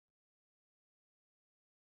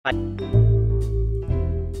Okay,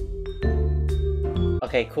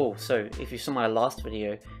 cool. So if you saw my last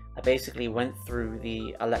video, I basically went through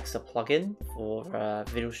the Alexa plugin for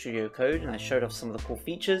Visual Studio Code and I showed off some of the cool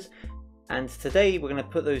features. And today we're going to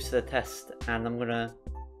put those to the test, and I'm going to,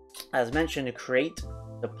 as mentioned, create,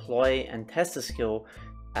 deploy and test the skill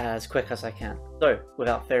as quick as I can. So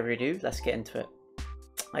without further ado, let's get into it.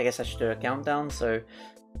 I guess I should do a countdown. So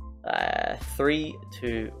 3,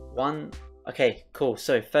 2, 1. Okay, cool.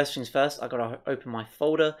 So first things first, I gotta open my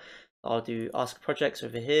folder. I'll do ask projects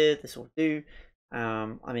over here. This will do.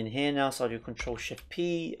 I'm in here now, so I'll do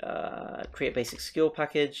Control-Shift-P, create basic skill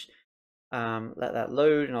package. Let that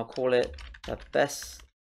load, and I'll call it the bestest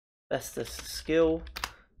skill.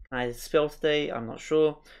 Can I spell today? I'm not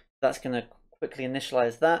sure. That's gonna quickly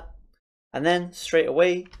initialize that, and then straight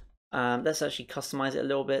away, let's actually customize it a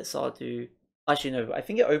little bit. So I'll do. Actually, no. I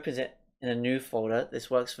think it opens it in a new folder. This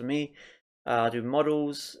works for me. I'll do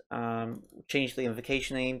models, change the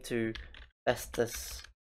invocation name to bestest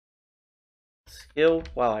skill.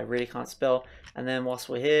 Wow, I really can't spell. And then whilst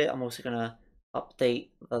we're here, I'm also gonna update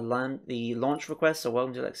the launch request. So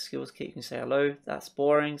welcome to Alexa Skills Kit. You can say hello. That's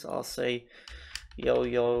boring. So I'll say yo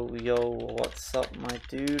yo yo, what's up my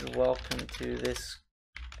dude? Welcome to this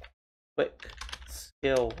quick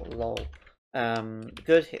skill lol.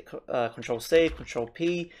 Good. Hit Control Save, Control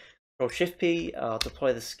P, Control Shift P.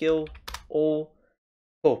 Deploy the skill. All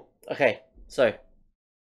cool. Okay, so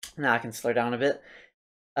now I can slow down a bit.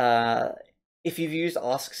 If you've used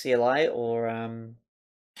Ask CLI or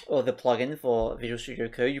the plugin for Visual Studio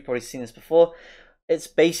Code, you've probably seen this before. It's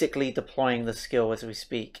basically deploying the skill as we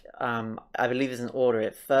speak. I believe it's in order.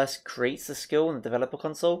 It first creates the skill in the developer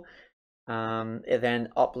console. It then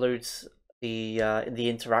uploads the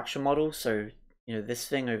interaction model. So this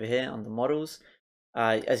thing over here on the models.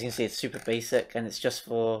 As you can see, it's super basic and it's just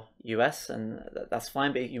for US, and that's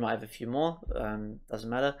fine, but you might have a few more, doesn't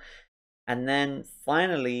matter. And then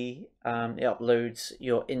finally, it uploads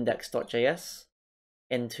your index.js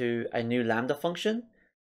into a new Lambda function.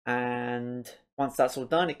 And once that's all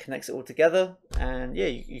done, it connects it all together. And yeah,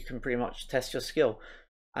 you can pretty much test your skill.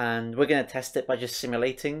 And we're going to test it by just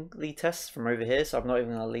simulating the tests from over here. So I'm not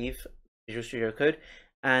even going to leave Visual Studio Code.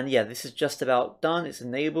 And yeah, this is just about done. It's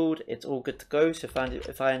enabled. It's all good to go. So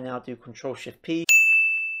if I now do Control-Shift-P,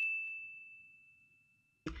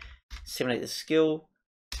 simulate the skill,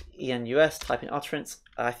 ENUS, type in utterance.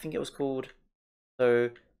 I think it was called,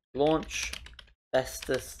 so launch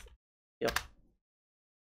bestest. Yep.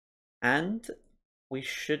 And we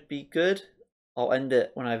should be good. I'll end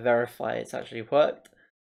it when I verify it's actually worked.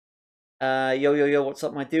 Yo yo yo, what's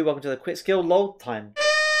up my dude? Welcome to the quick skill load time.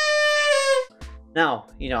 Now,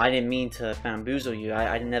 I didn't mean to bamboozle you.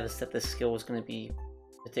 I never said this skill was going to be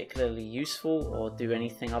particularly useful or do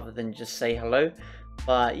anything other than just say hello.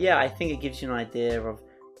 But yeah, I think it gives you an idea of,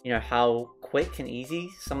 how quick and easy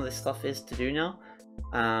some of this stuff is to do now.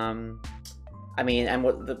 I mean, and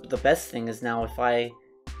what the best thing is now, if I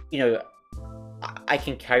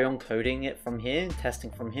can carry on coding it from here and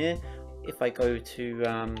testing from here. If I go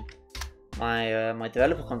to my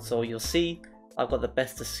developer console, you'll see I've got the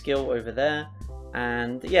bestest skill over there.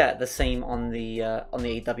 And yeah, the same on the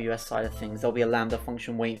AWS side of things. There'll be a Lambda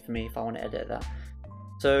function waiting for me if I want to edit that.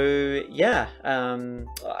 So yeah,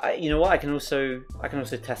 you know what? I can also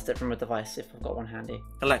test it from a device if I've got one handy.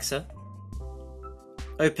 Alexa,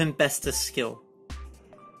 open bestest skill.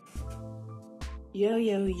 Yo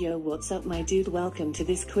yo yo, what's up my dude? Welcome to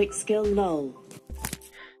this quick skill lol.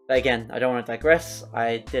 But again, I don't want to digress.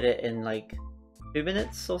 I did it in like 2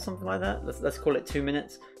 minutes or something like that. Let's call it 2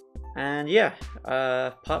 minutes. And yeah,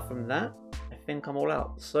 apart from that, I think I'm all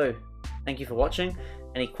out. So thank you for watching.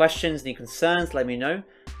 Any questions, any concerns, let me know,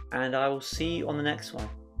 and I will see you on the next one.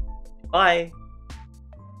 Bye.